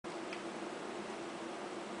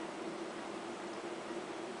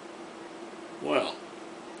Well,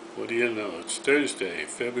 what do you know? It's Thursday,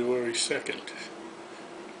 February 2nd,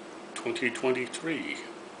 2023.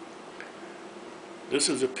 This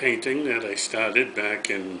is a painting that I started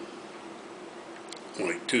back in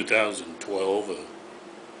like 2012 or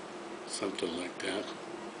something like that.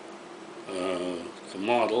 The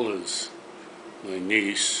model is my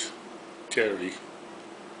niece, Terry,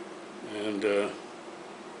 and it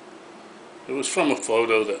was from a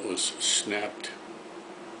photo that was snapped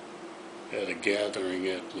at a gathering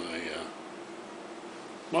at my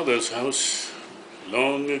mother's house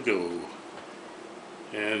long ago,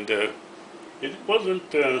 and it wasn't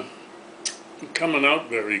coming out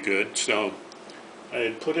very good, so I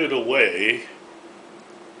had put it away,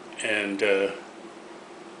 and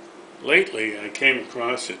lately I came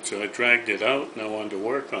across it, so I dragged it out and I wanted to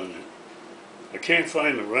work on it. I can't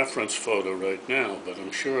find the reference photo right now, but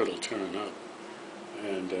I'm sure it'll turn up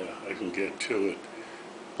and I can get to it.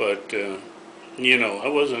 But you know, I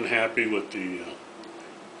wasn't happy with the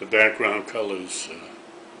background colors,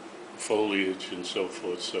 foliage and so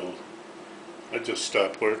forth, so I just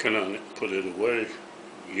stopped working on it, put it away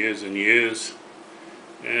years and years,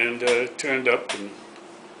 and it turned up and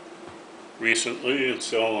recently, and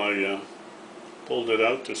so I pulled it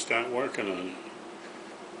out to start working on it.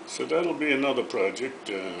 So that'll be another project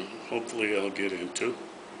hopefully I'll get into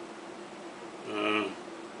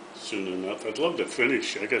soon enough. I'd love to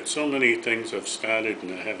finish. I got so many things I've started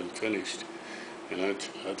and I haven't finished, and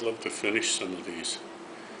I'd love to finish some of these.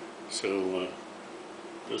 So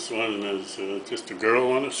this one is just a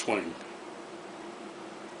girl on a swing.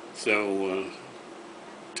 So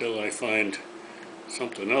till I find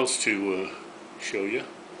something else to show you,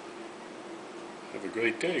 have a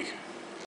great day.